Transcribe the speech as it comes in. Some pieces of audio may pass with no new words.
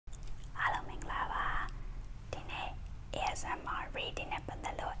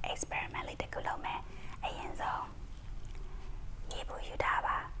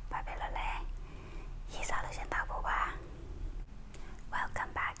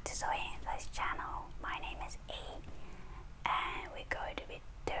Zoeii in this channel. My name is E, and we're going to be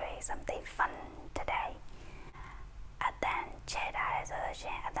doing something fun today. And then cheddar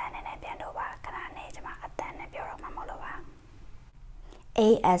resolution, and then in a piano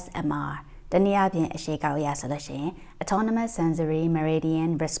ASMR. The Niabian Shakao solution, autonomous sensory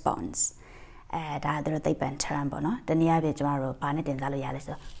meridian response. That they been term bono, the Niabi Jamaro, Panet in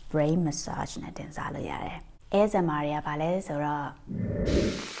Zaloyalis, brain massage net in Zaloyare. ASMR Palace or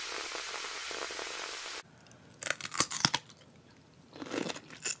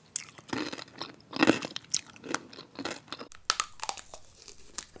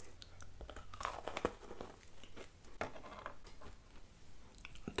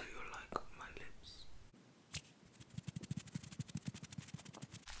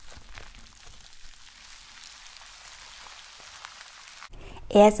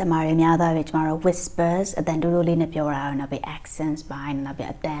ASMRများwhich maro whispers and then doလေးနဲ့ပြောတာနောက်ပြီး accents ပိုင်းနောက်ပြီး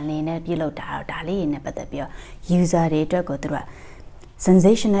အတန်လေးနဲ့ပြုလုပ်တာဒါလေးနဲ့ပတ်သက်ပြီး user တွေအတွက်ကိုသူတို့က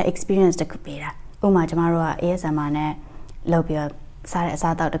sensational experience တခုပေးတာဥပမာကျမတို့က ASMR နဲ့လုပ်ပြီးစားတဲ့အ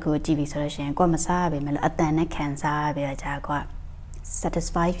စားအသောက်တခုကြည့်ပြီးဆိုလို့ရှိရင်ကိုယ်မစားရပေမဲ့အတန်နဲ့ခံစားရပြီးတော့ကြာကို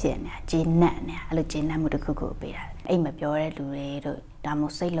satisfy ဖြစ်နေဂျင်းနဲ့အဲ့လိုဂျင်းနဲ့မှုတခုခုပေးတာအိမ်မပြောတဲ့လူတွေတို့ဒါမှမဟု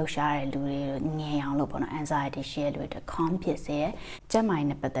တ်စိတ်လှုပ်ရှားတဲ့လူတွေတို့ငြိမ်အောင်လုပ်ပေါ့နော် anxiety ရှိတဲ့လူတွေ calm ဖြစ်စေကျန်းမာရေး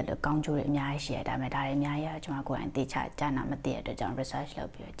နဲ့ပတ်သက်လို့ကောင်းကျိုးတွေအများကြီးရှိရဒါပေမဲ့ဒါတွေအများကြီးကျွန်တော်ကိုယ်အသိချာကြားနာမသိတဲ့အတွက်ကြောင့် research လု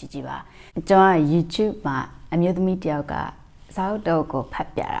ပ်ပြီးကြည့်ကြည့်ပါကျွန်တော် YouTube မှာအမျိုးသမီးတယောက်ကစာအုပ်တော့ကိုဖတ်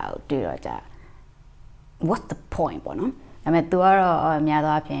ပြတာကိုတွေ့တော့ကြာ what's the point ပေါ့နော်ဒါပေမဲ့ तू ကတော့အများ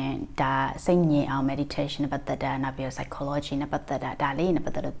သောအားဖြင့်ဒါစိတ်ငြိမ်အောင် meditation နဲ့ပတ်သက်တာနောက်ပြီး psychology နဲ့ပတ်သက်တာဒါလေးနဲ့ပ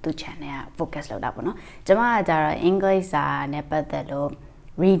တ်သက်လို့သူ channel က focus လုပ်တာပေါ့နော်ကျွန်မကကြတော့ English စာနဲ့ပတ်သက်လို့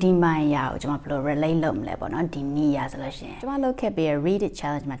reading ပိုင်းရအောင်ကျွန်မဘယ်လို relate လုပ်မလဲပေါ့နော်ဒီနည်းရဆိုလို့ရှိရင်ကျွန်မလုပ်ခဲ့ပြီး read it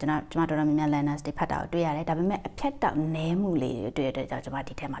challenge မှာကျွန်မတော်တော်များများ learners တွေဖတ်တာကိုတွေ့ရတယ်ဒါပေမဲ့အဖြတ်တောက်နည်းမှုလေးတွေတွေ့ရတဲ့ကြောင့်ကျွန်မ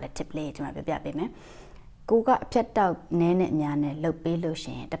ဒီထဲမှာလည်း tip လေးကျွန်မပြပြပေးမယ်ကိုကအဖြတ်တောက်နည်းနဲ့အများနဲ့လုပ်ပေးလို့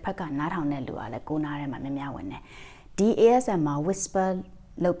ရှိရင်တစ်ဖက်ကနားထောင်တဲ့လူကလည်းကိုနားထဲမှာများများဝင်တယ်ဒီ ASMR whisper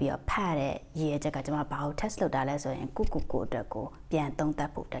လုပ်ပြီးဖတ်တဲ့ရည်ရချက်ကကျွန်မဘာလို့ test လုပ်တာလဲဆိုရင်ကိုအတွက်ကိုပြန်သုံးသပ်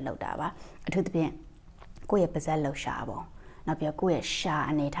ဖို့တက်လုပ်တာပါအထူးသဖြင့်ကိုယ့်ရဲ့ပါးစပ်လှုပ်ရှားပုံနောက်ပြီးကိုယ့်ရဲ့ရှာ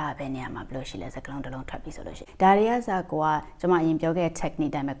အနေထားပဲနေရာမှာဘယ်လိုရှိလဲစကလုံးတစ်လုံးထွက်ပြီးဆိုလို့ရှိရင်ဒါတွေကစားကိုကကျွန်မအရင်ပြောခဲ့တဲ့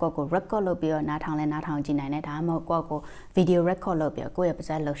technique တိုင်းပဲကိုယ့်ကို record လုပ်ပြီးတော့နားထောင်ကြည့်နိုင်တယ်ဒါမှမဟုတ်ကိုယ့်ကို video record လုပ်ပြီးတော့ကိုယ့်ရဲ့ပါး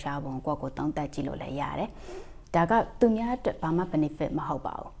စပ်လှုပ်ရှားပုံကိုယ့်ကိုသုံးသပ်ကြည့်လို့လည်းရတယ်ဒါကသူများအတွက်ဘာမှ benefit မဟုတ်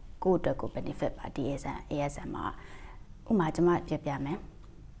ပါဘူးကိုယ့်အတွက်ကို benefit ပါဒီ ASMR ဥမာကျွန်မပြမယ်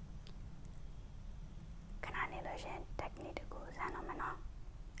ခဏနေလို့ရှင် technique တခုစမ်းတော့မယ်နော်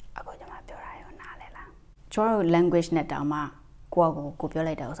အခုကျွန်မပြောတာရောနားလဲလားကျွန်တော်တို့ language နဲ့တောင်မှကိုပြော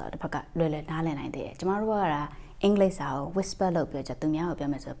လိုက်တာဆိုတော့တစ်ဖက်ကလွယ်နားလည်နိုင်သေးတယ်ကျမတို့ကအင်္ဂလိပ်စာကို whisper လုပ်ပြီးတော့သူများကိုပြော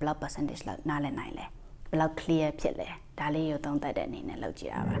မယ်ဆိုဘယ်လောက် percentage လောက်နားလည်နိုင်လဲဘယ်လောက် clear ဖြစ်လဲဒါလေးကိုသုံးသပ်တဲ့အနေနဲ့လုပ်ကြ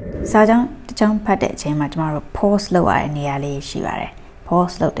ည့်တာပါစာကြောင်းတစ်ကြောင်းဖတ်တဲ့အချိန်မှာကျမတို့ pause လုပ်ရတဲ့နေရာလေးရှိပါတယ်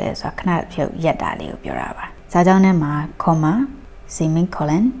pause လုပ်တယ်ဆိုတာခဏဖြုတ်ရက်တာလေးကိုပြောတာပါစာကြောင်းထဲမှာ comma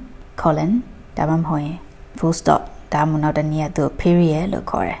semicolon colon ဒါမှမဟုတ်ရင် full stop ဒါမှမဟုတ်နောက်တစ်နည်းသူ period လို့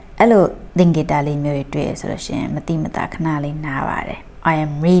ခေါ်တယ်အဲ့လိုသင်္ကေတလေးမျိုးတွေတွေ့ရဆိုလို့ရှိရင်မတိမတာခဏလေးနားပါတယ် I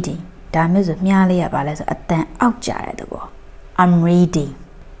am reading ဒါမျိုးဆိုမြားလေးရပါလဲဆိုအတန်အောက်ကြတဲ့သဘော I'm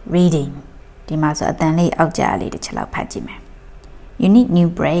readingဒီမှာဆိုအတန်လေးအောက်ကြလေးတစ်ချက်လောက်ဖတ်ကြည့်မယ် You need new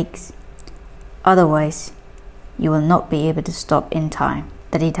brakes otherwise you will not be able to stop in time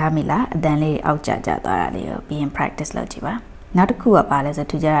တတိထားမိလားအတန်လေးအောက်ကြသွားတာလေးကိုပြီးရင် practice လုပ်ကြည့်ပါနောက်တစ်ခုကပါလဲဆို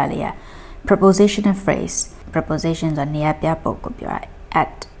ထူကြတာလေးက prepositional phrase preposition ဆိုတာနေရာပြပုဂ္ဂိုလ်ပြောတာ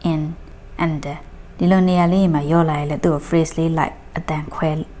at in and ဒီလိုနေရာလေးမှာရောလာရင်လည်းသူ့ကို phrase လေး like အတန်ခွဲ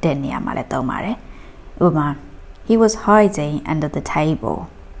တဲ့နေရာမှာလည်းသုံးပါတယ်ဥပမာ he was hiding under the table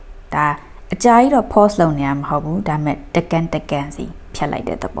ဒါအကြာကြီးတော့ pause လုပ်နေရမှာမဟုတ်ဘူးဒါပေမဲ့တကန်စီဖြတ်လိုက်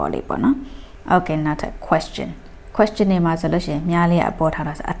တဲ့သဘောလေးပေါ့နော် okay now the question နေမှာဆိုလို့ရှိရင်မြားလေးကအပေါ်ထား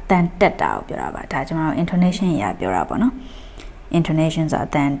တာဆိုအတန်တက်တာကိုပြောတာပါဒါကျွန်တော် intonation အရာပြောတာပေါ့နော် intonation ဆိုအ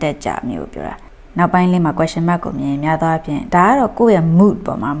တန်တက်ကြမျိုးပြောတာနောက်ပိုင်းလေးမှာ question mark ကိုမြင်များသောအားဖြင့်ဒါကတော့ကိုယ့်ရဲ့ mood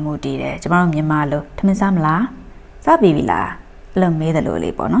ပေါ်မှာ mood တည်တယ်ကျွန်တော်တို့မြန်မာလိုထမင်းစားမလားစားပြီလားအဲ့လိုမေးတယ်လို့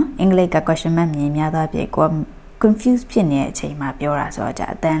လေးပေါ့နော်အင်္ဂလိပ်က question mark မြင်များသောအားဖြင့်ကိုယ် confuse ဖြစ်နေတဲ့အချိန်မှာပြောတာဆိုတော့ကြာ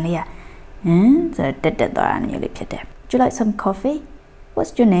အတန်လေးကဆိုတော့တက်သွားတာမျိုးလေးဖြစ်တယ် Would you like some coffee?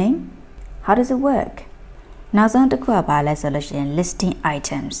 What's your name? How does it work? နောက်ဆုံးတစ်ခုကပါလဲဆိုလို့ရှိရင် listing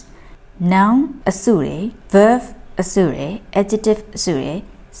items noun အစုတွေ verb အစုတွေ adjective အစုတွေ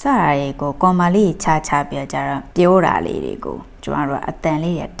စတာတွေကို comma လေးချပြီးကြတော့ပြောတာလေးတွေကိုကျွန်တော်တို့အတန်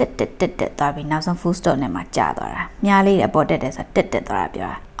လေးတွေတက်သွားပြီးနောက်ဆုံး full stop နဲ့မှကြာသွားတာမြားလေးတွေပေါ်တက်တယ်ဆိုတက်သွားတာပြော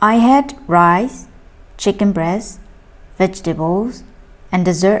တာ I had rice chicken breast vegetables and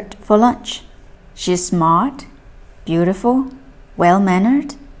dessert for lunch she's smart beautiful well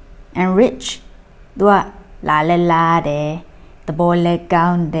mannered and rich သူကလာလဲလားတယ်သဘောလဲကော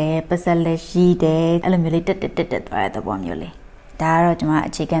င်းတယ်ပတ်စက်လဲရှိတယ်အဲ့လိုမျိုးလေးတက်သွားတဲ့သဘောမျိုးလေးဒါကတော့ကျွန်မ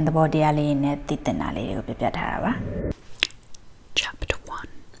အခြေခံသဘောတရားလေးနဲ့သိတင်တာလေးတွေကိုပြပြထားတာပါ Chapter 1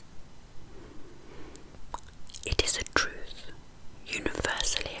 It is a truth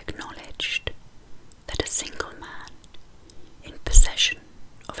universally acknowledged that a single man in possession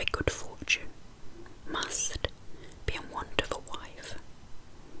of a good fortune must be in want of a wife.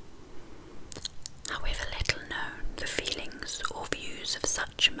 However little known the feelings or views of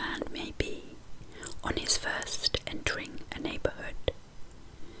such a man may be on his first entering a neighbourhood,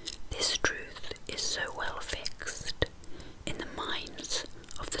 this truth is so well fixed in the minds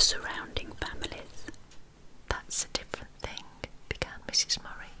of the surrounding families. That's a different thing, began Mrs.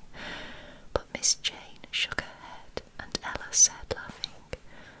 Murray, but Miss Jane shook her head and Ella said, laughing,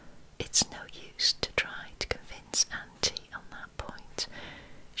 "It's no use to try to convince Auntie on that point.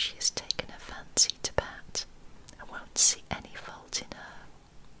 She has taken a fancy to Pat and won't see any fault in her.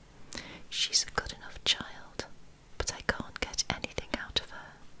 She's a good enough child, but I can't get anything out of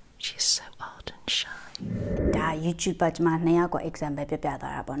her. She is so odd and shy." ဒါ YouTube ကကျွန်မ2ယောက်က example ပြသွား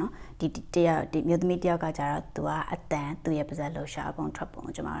တာပေါ့နော်ဒီတရားဒီမြို့သမီးတယောက်ကကြတော့သူကအတန်သူ့ရဲ့ပါဇက်လှရှာပုံထွက်ပုံ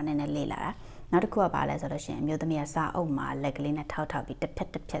ကျွန်မတို့နည်းနည်းလေ့လာတာနောက်တစ်ခုကဘာလဲဆိုလို့ရှိရင်မြို့သမီးကစာအုပ်မှာလက်ကလေးနဲ့ထောက်ပြီးတစ်ဖြ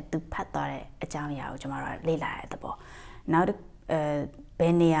တ်သူဖတ်သွားတဲ့အကြောင်းအရာကိုကျွန်မတို့လေ့လာရတဲ့ပေါ့နောက်ဘ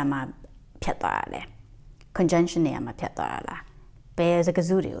ယ်နေရာမှာဖြတ်သွားတာလဲ conjunction နေရာမှာဖြတ်သွားတာလားဘယ်စကား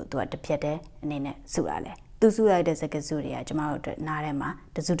စုတွေကိုသူကတစ်ဖြတ်တဲ့အနေနဲ့စုတာလဲသူစုလိုက်တဲ့စကားစုတွေကကျွန်မတို့အတွက်နားထဲမှာ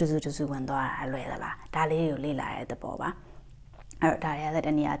တစုဝင်သွားတာလွယ်သလားဒါလေးကိုလေ့လာရတဲ့ပေါ့ပါအဲ့တော့ဒါတွေကလည်းတ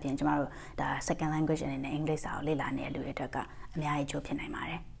နည်းအားဖြင့်ကျွန်မတို့ဒါ second language အနေနဲ့အင်္ဂလိပ်စာကိုလေ့လာနေတဲ့လူတွေအတွက်ကအများကြီးအကျိုးဖြစ်နိုင်ပါ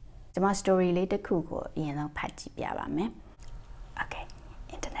တယ်ကျွန်မ story လေးတစ်ခုကိုအရင်ဆုံးဖတ်ကြည့်ပြပါမယ် Okay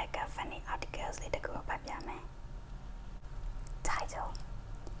internet က funny articles လေးတစ်ခုကိုဖတ်ပြမယ် Title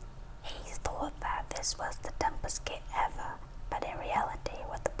He thought that this was the dumbest kid ever but in reality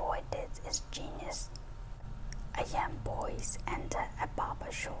what the boy did is genius A young boy enters a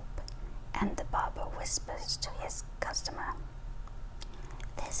barber shop and the barber whispers to his customer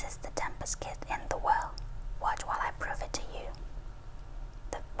This is the dumbest kid in the world. Watch while I prove it to you.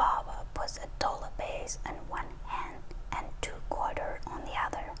 The barber puts a dollar base in one hand and 2 quarters on the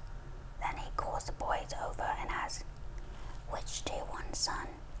other. Then he calls the boys over and asks, Which do you want, son?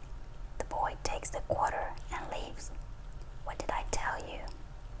 The boy takes the quarter and leaves. What did I tell you?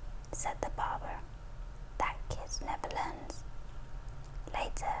 Said the barber. That kid never learns.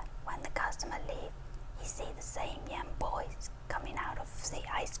 Later, when the customer leaves, he sees the same young boys coming out of the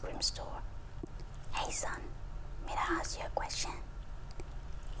ice cream store. Hey son, may I ask you a question?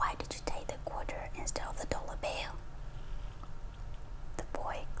 Why did you take the quarter instead of the dollar bill? The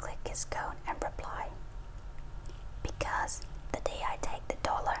boy clicked his coat and replied, Because the day I take the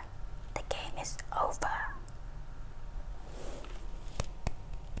dollar, the game is over.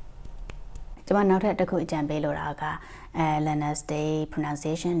 ကျွန်မနောက်ထပ်တစ်ခုအကြံပေးလိုတာကLearner's Day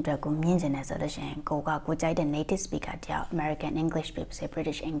pronunciation အတွက်ကိုမြင်ကျင်နေဆိုလို့ရှိရင်ကိုကြိုက်တဲ့ native speaker တယောက် American English ဖြစ်ပါစေ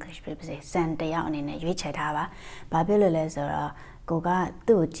British English ဖြစ်ပါစေစံတယောက်အနေနဲ့ရွေးချယ်ထားပါ။ဘာဖြစ်လို့လဲဆိုတော့ကိုက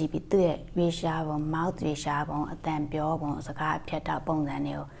သူ့ကိုကြည့်ပြီးသူ့ရဲ့ရွေးရှားပုံ mouth ရွေးရှားပုံအတန်ပြောပုံစကားဖြတ်တော့ပုံစံ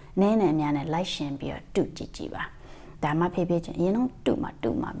တွေကိုနည်းနည်းအများနဲ့လိုက်ရှင်ပြီးတော့တူကြည့်ပါ။ဒါမှဖြစ်ဖြစ်ချင်းအရင်တော့တူမှာ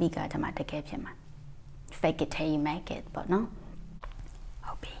ပြီးကတည်းကတကယ်ဖြစ်မှာ fake it till you make it ပေါ့နော်။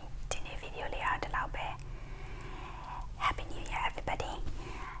 Happy New Year, everybody!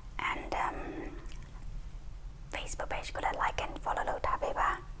 And Facebook page ko like and follow lo tha pe ba.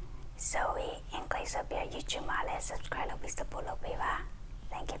 Zoeii English so pia YouTube ma le subscribe lo pi support lo pe ba.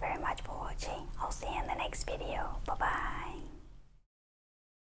 Thank you very much for watching. I'll see you in the next video. Bye bye.